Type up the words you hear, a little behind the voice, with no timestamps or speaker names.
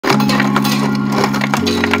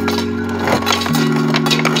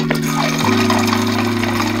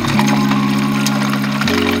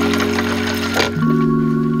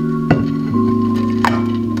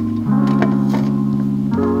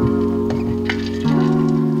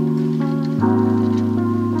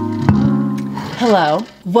Hello,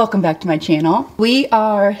 welcome back to my channel. We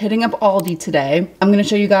are hitting up Aldi today. I'm gonna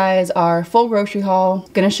show you guys our full grocery haul.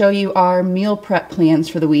 Gonna show you our meal prep plans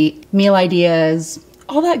for the week, meal ideas,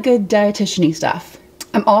 all that good dietitian-y stuff.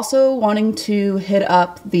 I'm also wanting to hit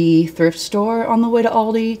up the thrift store on the way to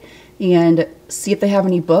Aldi and see if they have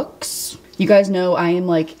any books. You guys know I am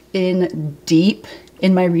like in deep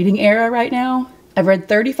in my reading era right now. I've read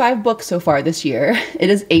 35 books so far this year. It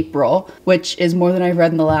is April, which is more than I've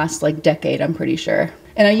read in the last like decade, I'm pretty sure.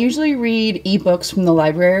 And I usually read ebooks from the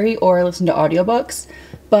library or listen to audiobooks,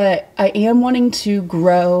 but I am wanting to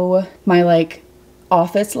grow my like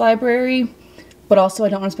office library, but also I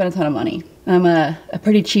don't want to spend a ton of money. I'm a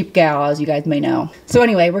pretty cheap gal, as you guys may know. So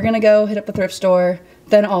anyway, we're gonna go hit up the thrift store,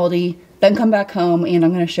 then Aldi, then come back home, and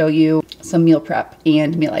I'm gonna show you some meal prep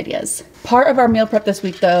and meal ideas. Part of our meal prep this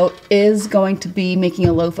week though is going to be making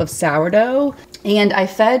a loaf of sourdough, and I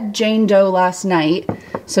fed Jane Doe last night,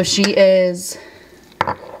 so she is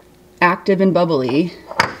active and bubbly.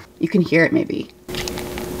 You can hear it maybe.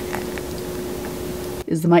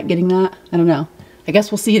 Is the mic getting that? I don't know. I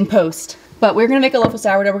guess we'll see in post. But we're gonna make a loaf of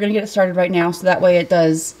sourdough. We're gonna get it started right now so that way it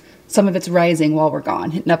does some of its rising while we're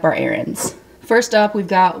gone, hitting up our errands. First up, we've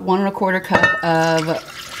got 1 1/4 cup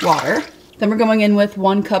of water. Then we're going in with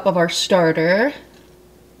 1 cup of our starter.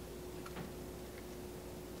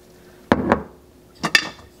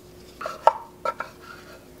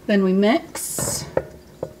 Then we mix.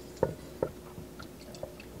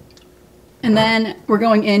 And then we're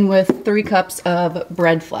going in with 3 cups of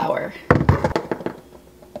bread flour.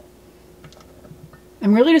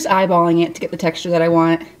 I'm really just eyeballing it to get the texture that I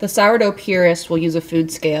want. The sourdough purist will use a food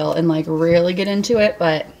scale and like really get into it,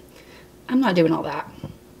 but I'm not doing all that.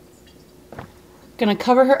 Gonna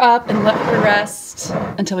cover her up and let her rest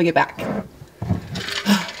until we get back.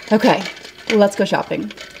 Okay, let's go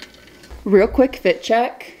shopping. Real quick fit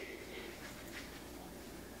check.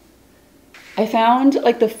 I found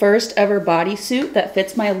like the first ever bodysuit that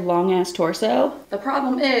fits my long ass torso. The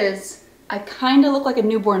problem is I kind of look like a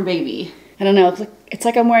newborn baby. I don't know, it's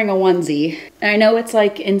like I'm wearing a onesie. And I know it's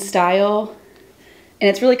like in style and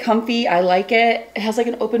it's really comfy. I like it. It has like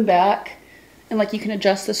an open back and like you can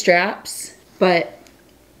adjust the straps, but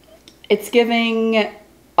it's giving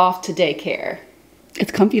off to daycare.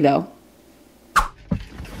 It's comfy though.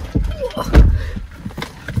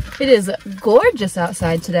 It is gorgeous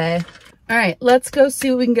outside today. All right, let's go see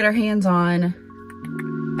what we can get our hands on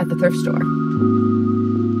at the thrift store.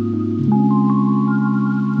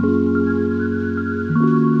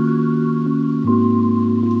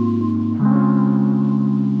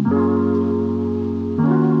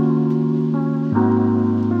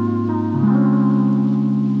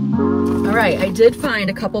 I did find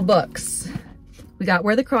a couple books. We got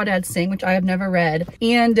Where the Crawdads Sing, which I have never read,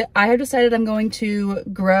 and I have decided I'm going to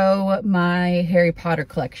grow my Harry Potter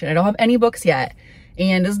collection. I don't have any books yet,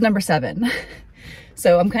 and this is number 7.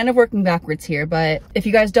 So I'm kind of working backwards here, but if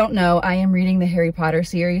you guys don't know, I am reading the Harry Potter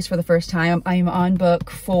series for the first time. I'm on book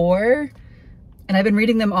 4, and I've been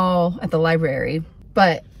reading them all at the library,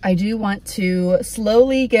 but I do want to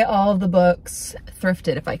slowly get all of the books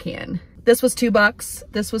thrifted if I can. This was $2,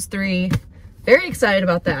 this was $3. Very excited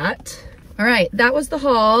about that. All right, that was the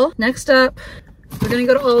haul. Next up, we're gonna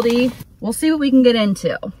go to Aldi. We'll see what we can get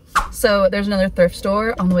into. So there's another thrift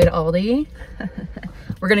store on the way to Aldi.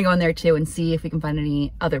 We're gonna go in there too and see if we can find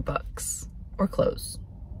any other books or clothes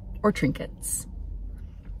or trinkets.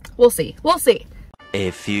 We'll see, we'll see.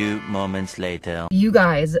 A few moments later. You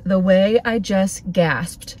guys, the way I just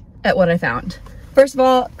gasped at what I found. First of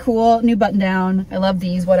all, cool, new button down. I love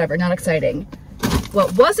these, whatever, not exciting.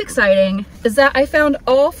 What was exciting is that I found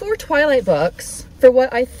all 4 Twilight books for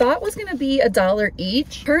what I thought was gonna be $1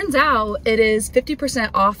 each. Turns out it is 50%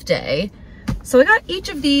 off day. So I got each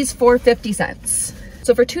of these for 50 cents.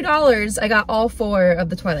 So for $2, I got all 4 of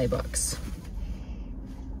the Twilight books.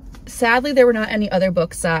 Sadly, there were not any other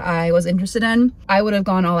books that I was interested in. I would have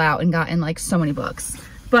gone all out and gotten like so many books.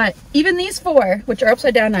 But even these 4, which are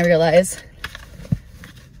upside down, I realize,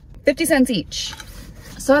 50 cents each.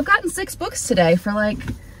 So I've gotten 6 books today for like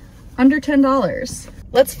under $10.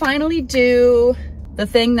 Let's finally do the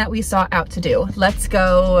thing that we sought out to do. Let's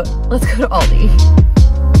go to Aldi.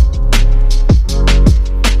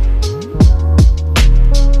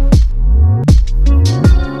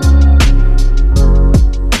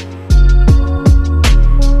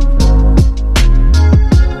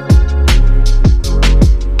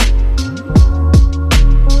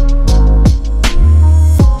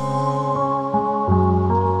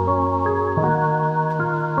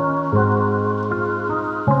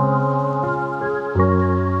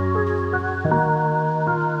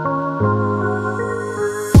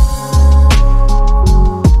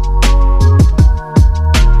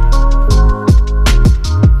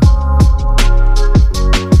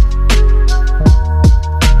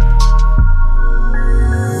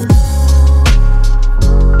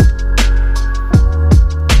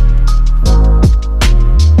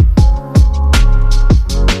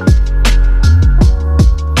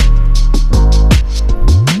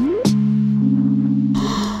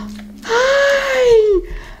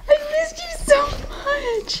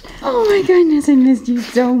 Oh my goodness, I missed you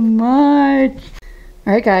so much.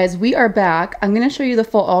 All right, guys, we are back. I'm gonna show you the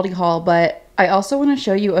full Aldi haul, but I also want to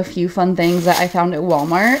show you a few fun things that I found at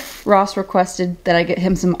Walmart. Ross requested that I get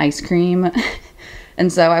him some ice cream.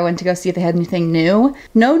 And so I went to go see if they had anything new.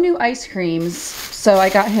 No new ice creams. So I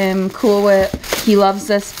got him Cool Whip. He loves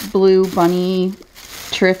this Blue Bunny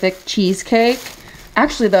terrific cheesecake.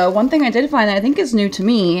 Actually though, one thing I did find that I think is new to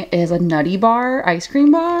me is a Nutty Bar ice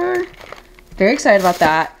cream bar. Very excited about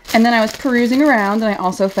that. And then I was perusing around and I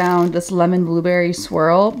also found this lemon blueberry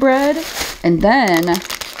swirl bread. And then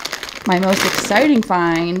my most exciting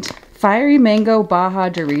find, Fiery Mango Baja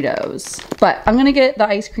Doritos. But I'm gonna get the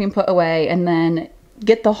ice cream put away and then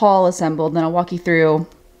get the haul assembled, then I'll walk you through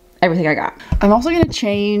everything I got. I'm also gonna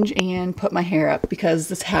change and put my hair up because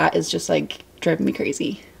this hat is just like driving me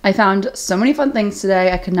crazy. I found so many fun things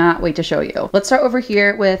today, I could not wait to show you. Let's start over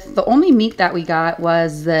here with the only meat that we got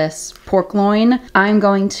was this pork loin. I'm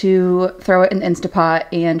going to throw it in the Instapot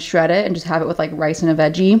and shred it and just have it with like rice and a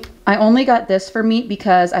veggie. I only got this for meat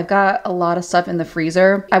because I've got a lot of stuff in the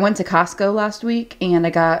freezer. I went to Costco last week and I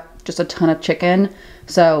got just a ton of chicken.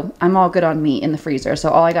 So I'm all good on meat in the freezer. So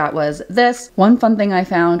all I got was this. One fun thing I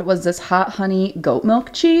found was this hot honey goat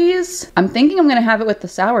milk cheese. I'm thinking I'm gonna have it with the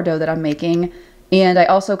sourdough that I'm making. And I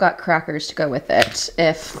also got crackers to go with it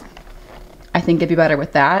if I think it'd be better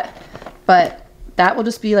with that. But that will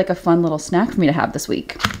just be like a fun little snack for me to have this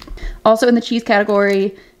week. Also in the cheese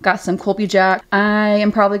category, got some Colby Jack. I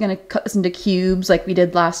am probably gonna cut this into cubes like we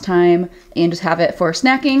did last time and just have it for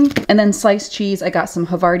snacking. And then sliced cheese, I got some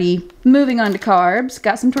Havarti. Moving on to carbs,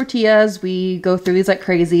 got some tortillas. We go through these like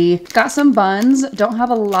crazy. Got some buns, don't have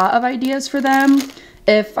a lot of ideas for them.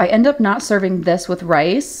 If I end up not serving this with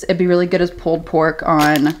rice, it'd be really good as pulled pork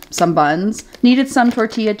on some buns. Needed some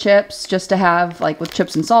tortilla chips just to have like with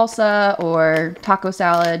chips and salsa or taco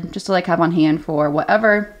salad, just to like have on hand for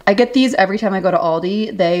whatever. I get these every time I go to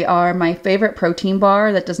Aldi. They are my favorite protein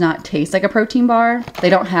bar that does not taste like a protein bar. They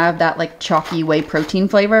don't have that like chalky whey protein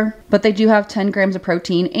flavor, but they do have 10 grams of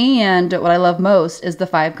protein, and what I love most is the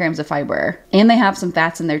 5 grams of fiber. And they have some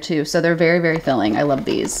fats in there too, so they're very, very filling. I love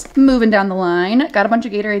these. Moving down the line, got a bunch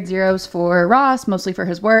of Gatorade Zeros for Ross, mostly for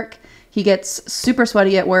his work. He gets super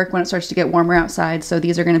sweaty at work when it starts to get warmer outside, so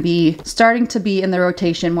these are gonna be starting to be in the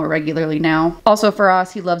rotation more regularly now. Also for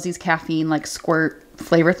us, he loves these caffeine like squirt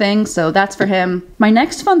flavor things, so that's for him. My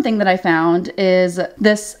next fun thing that I found is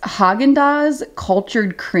this Haagen-Dazs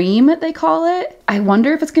cultured cream, they call it. I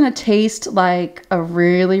wonder if it's gonna taste like a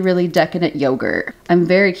really, really decadent yogurt. I'm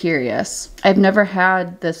very curious. I've never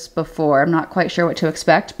had this before. I'm not quite sure what to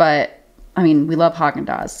expect, but I mean, we love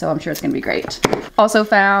Haagen-Dazs, so I'm sure it's gonna be great. Also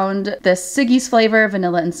found this Siggy's flavor,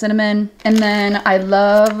 vanilla and cinnamon. And then I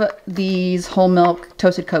love these whole milk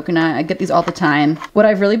toasted coconut. I get these all the time. What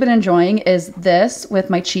I've really been enjoying is this with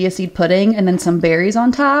my chia seed pudding and then some berries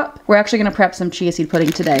on top. We're actually gonna prep some chia seed pudding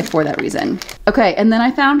today for that reason. Okay, and then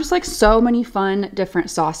I found just like so many fun different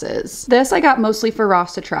sauces. This I got mostly for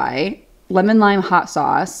Ross to try. Lemon lime hot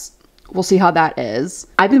sauce. We'll see how that is.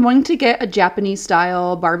 I've been wanting to get a Japanese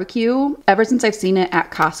style barbecue ever since I've seen it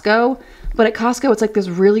at Costco. But at Costco, it's like this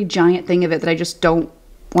really giant thing of it that I just don't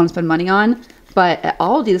want to spend money on. But at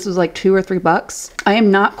Aldi, this was like $2 or $3. I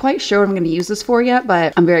am not quite sure what I'm gonna use this for yet,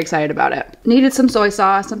 but I'm very excited about it. Needed some soy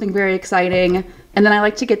sauce, something very exciting. And then I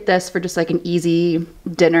like to get this for just like an easy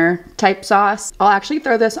dinner type sauce. I'll actually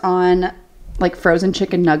throw this on like frozen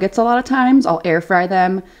chicken nuggets a lot of times. I'll air fry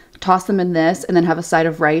them, toss them in this, and then have a side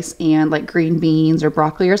of rice and like green beans or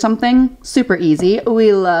broccoli or something. Super easy.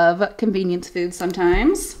 We love convenience food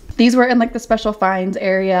sometimes. These were in like the special finds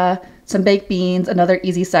area, some baked beans, another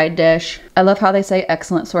easy side dish. I love how they say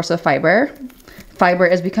excellent source of fiber. Fiber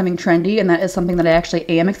is becoming trendy, and that is something that I actually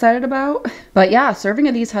am excited about. But yeah, serving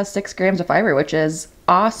of these has 6 grams of fiber, which is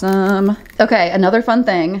awesome. Okay, another fun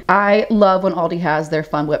thing. I love when Aldi has their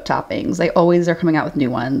fun whip toppings. They always are coming out with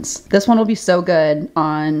new ones. This one will be so good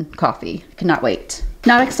on coffee. Cannot wait.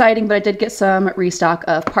 Not exciting, but I did get some restock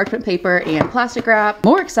of parchment paper and plastic wrap.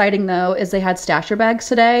 More exciting though is they had stasher bags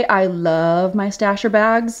today. I love my stasher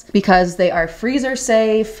bags because they are freezer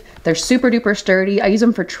safe. They're super duper sturdy. I use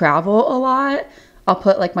them for travel a lot. I'll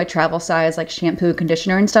put like my travel size like shampoo and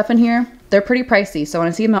conditioner and stuff in here. They're pretty pricey, so when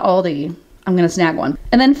I see them at Aldi, I'm gonna snag one.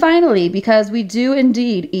 And then finally, because we do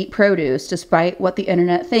indeed eat produce despite what the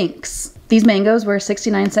internet thinks, these mangoes were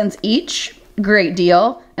 69 cents each. Great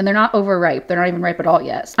deal. And they're not overripe. They're not even ripe at all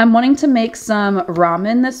yet. I'm wanting to make some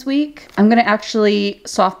ramen this week. I'm gonna actually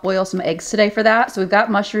soft boil some eggs today for that. So we've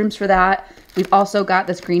got mushrooms for that. We've also got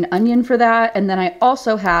this green onion for that. And then I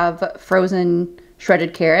also have frozen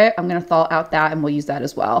shredded carrot. I'm gonna thaw out that and we'll use that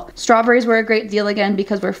as well. Strawberries were a great deal again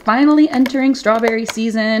because we're finally entering strawberry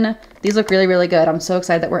season. These look really, really good. I'm so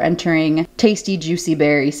excited that we're entering tasty, juicy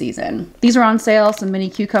berry season. These are on sale, some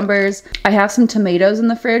mini cucumbers. I have some tomatoes in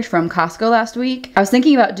the fridge from Costco last week. I was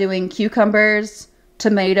thinking about doing cucumbers,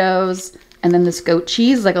 tomatoes, and then this goat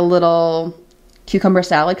cheese, like a little cucumber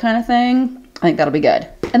salad kind of thing. I think that'll be good.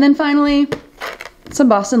 And then finally, some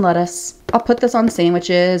Boston lettuce. I'll put this on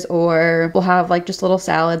sandwiches, or we'll have like just little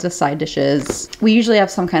salads with side dishes. We usually have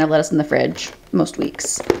some kind of lettuce in the fridge most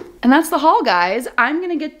weeks. And that's the haul, guys. I'm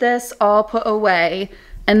gonna get this all put away,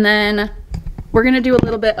 and then we're gonna do a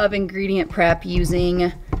little bit of ingredient prep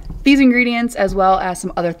using these ingredients as well as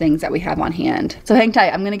some other things that we have on hand. So hang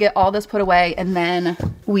tight, I'm gonna get all this put away and then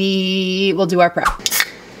we will do our prep.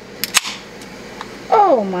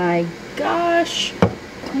 Oh my gosh.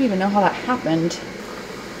 I don't even know how that happened.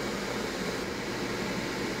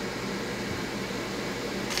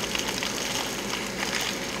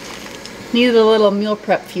 Needed a little meal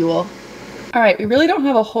prep fuel. All right, we really don't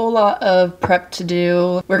have a whole lot of prep to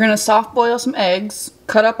do. We're gonna soft boil some eggs,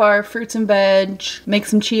 cut up our fruits and veg, make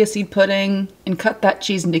some chia seed pudding, and cut that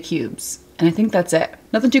cheese into cubes. And I think that's it.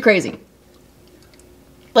 Nothing too crazy.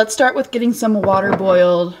 Let's start with getting some water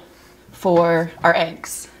boiled for our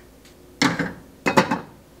eggs.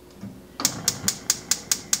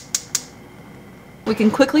 We can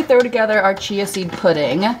quickly throw together our chia seed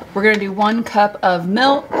pudding. We're gonna do 1 cup of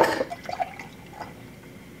milk,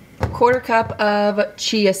 1/4 cup of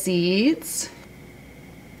chia seeds,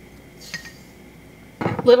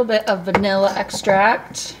 a little bit of vanilla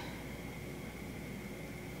extract,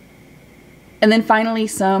 and then finally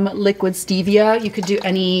some liquid stevia. You could do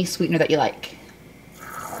any sweetener that you like.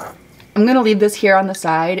 I'm gonna leave this here on the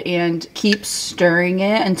side and keep stirring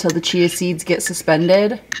it until the chia seeds get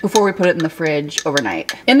suspended before we put it in the fridge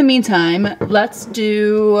overnight. In the meantime, let's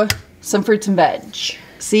do some fruits and veg.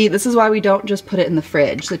 See, this is why we don't just put it in the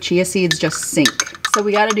fridge. The chia seeds just sink. So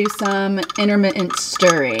we gotta do some intermittent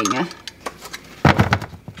stirring.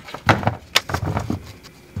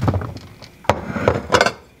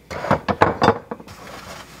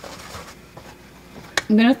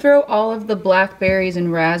 I'm gonna throw all of the blackberries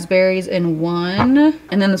and raspberries in one,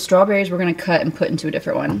 and then the strawberries we're gonna cut and put into a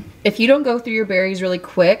different one. If you don't go through your berries really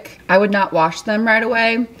quick, I would not wash them right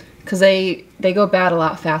away because they go bad a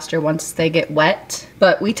lot faster once they get wet.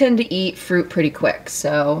 But we tend to eat fruit pretty quick,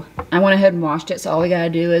 so I went ahead and washed it, so all we gotta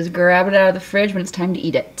do is grab it out of the fridge when it's time to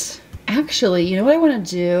eat it. Actually, you know what I wanna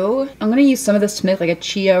do? I'm gonna use some of this to make like a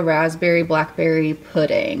chia raspberry blackberry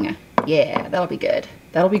pudding. Yeah, that'll be good.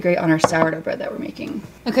 That'll be great on our sourdough bread that we're making.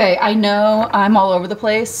 Okay, I know I'm all over the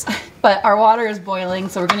place, but our water is boiling,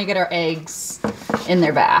 so we're gonna get our eggs in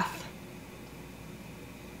their bath.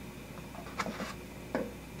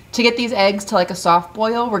 To get these eggs to like a soft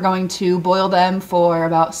boil, we're going to boil them for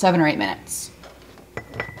about 7 or 8 minutes.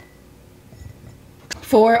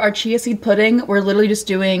 For our chia seed pudding, we're literally just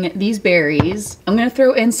doing these berries. I'm gonna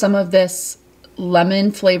throw in some of this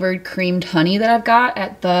lemon flavored creamed honey that I've got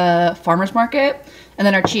at the farmer's market, and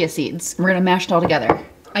then our chia seeds. We're gonna mash it all together.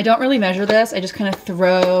 I don't really measure this, I just kind of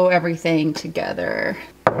throw everything together.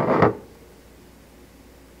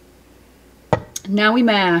 Now we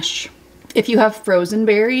mash. If you have frozen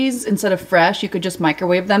berries instead of fresh, you could just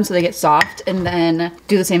microwave them so they get soft and then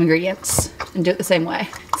do the same ingredients and do it the same way.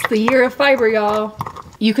 It's the year of fiber, y'all.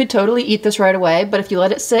 You could totally eat this right away, but if you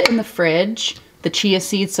let it sit in the fridge, the chia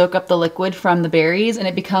seeds soak up the liquid from the berries and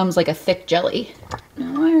it becomes like a thick jelly.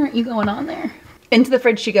 Why aren't you going on there? Into the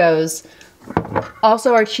fridge she goes.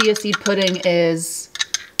 Also, our chia seed pudding is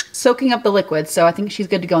soaking up the liquid, so I think she's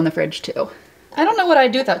good to go in the fridge too. I don't know what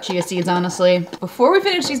I'd do without chia seeds, honestly. Before we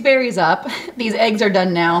finish these berries up, these eggs are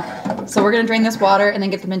done now. So we're gonna drain this water and then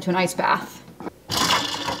get them into an ice bath.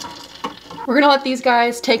 We're gonna let these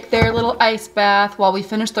guys take their little ice bath while we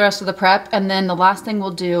finish the rest of the prep, and then the last thing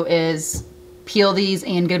we'll do is peel these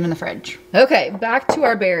and get them in the fridge. Okay, back to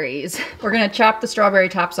our berries. We're gonna chop the strawberry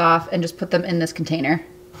tops off and just put them in this container.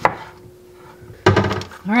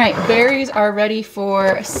 All right, berries are ready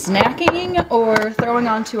for snacking or throwing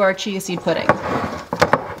onto our chia seed pudding.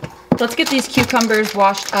 Let's get these cucumbers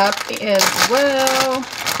washed up as well.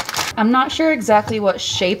 I'm not sure exactly what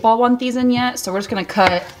shape I'll want these in yet, so we're just gonna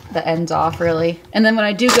cut the ends off really. And then when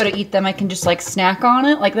I do go to eat them, I can just like snack on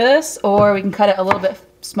it like this, or we can cut it a little bit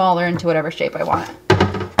smaller into whatever shape I want.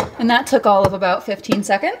 And that took all of about 15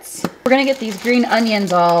 seconds. We're gonna get these green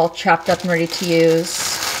onions all chopped up and ready to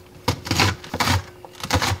use.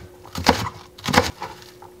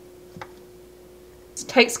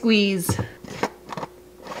 Tight squeeze.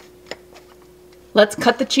 Let's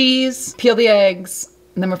cut the cheese, peel the eggs,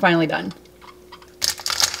 and then we're finally done.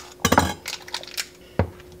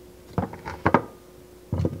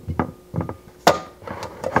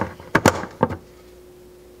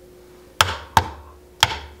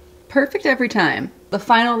 perfect every time. The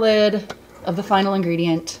final lid of the final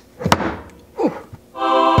ingredient. Ooh.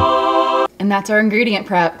 And that's our ingredient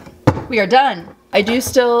prep. We are done. I do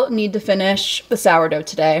still need to finish the sourdough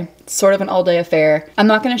today. It's sort of an all-day affair. I'm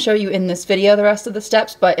not going to show you in this video the rest of the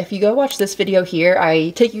steps, but if you go watch this video here,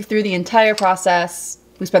 I take you through the entire process.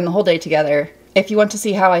 We spend the whole day together. If you want to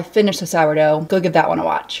see how I finish the sourdough, go give that one a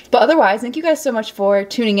watch. But otherwise, thank you guys so much for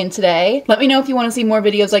tuning in today. Let me know if you want to see more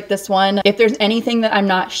videos like this one. If there's anything that I'm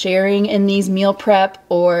not sharing in these meal prep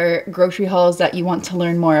or grocery hauls that you want to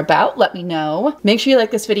learn more about, let me know. Make sure you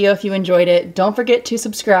like this video if you enjoyed it. Don't forget to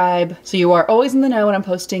subscribe so you are always in the know when I'm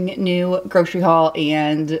posting new grocery haul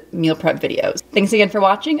and meal prep videos. Thanks again for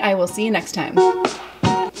watching. I will see you next time.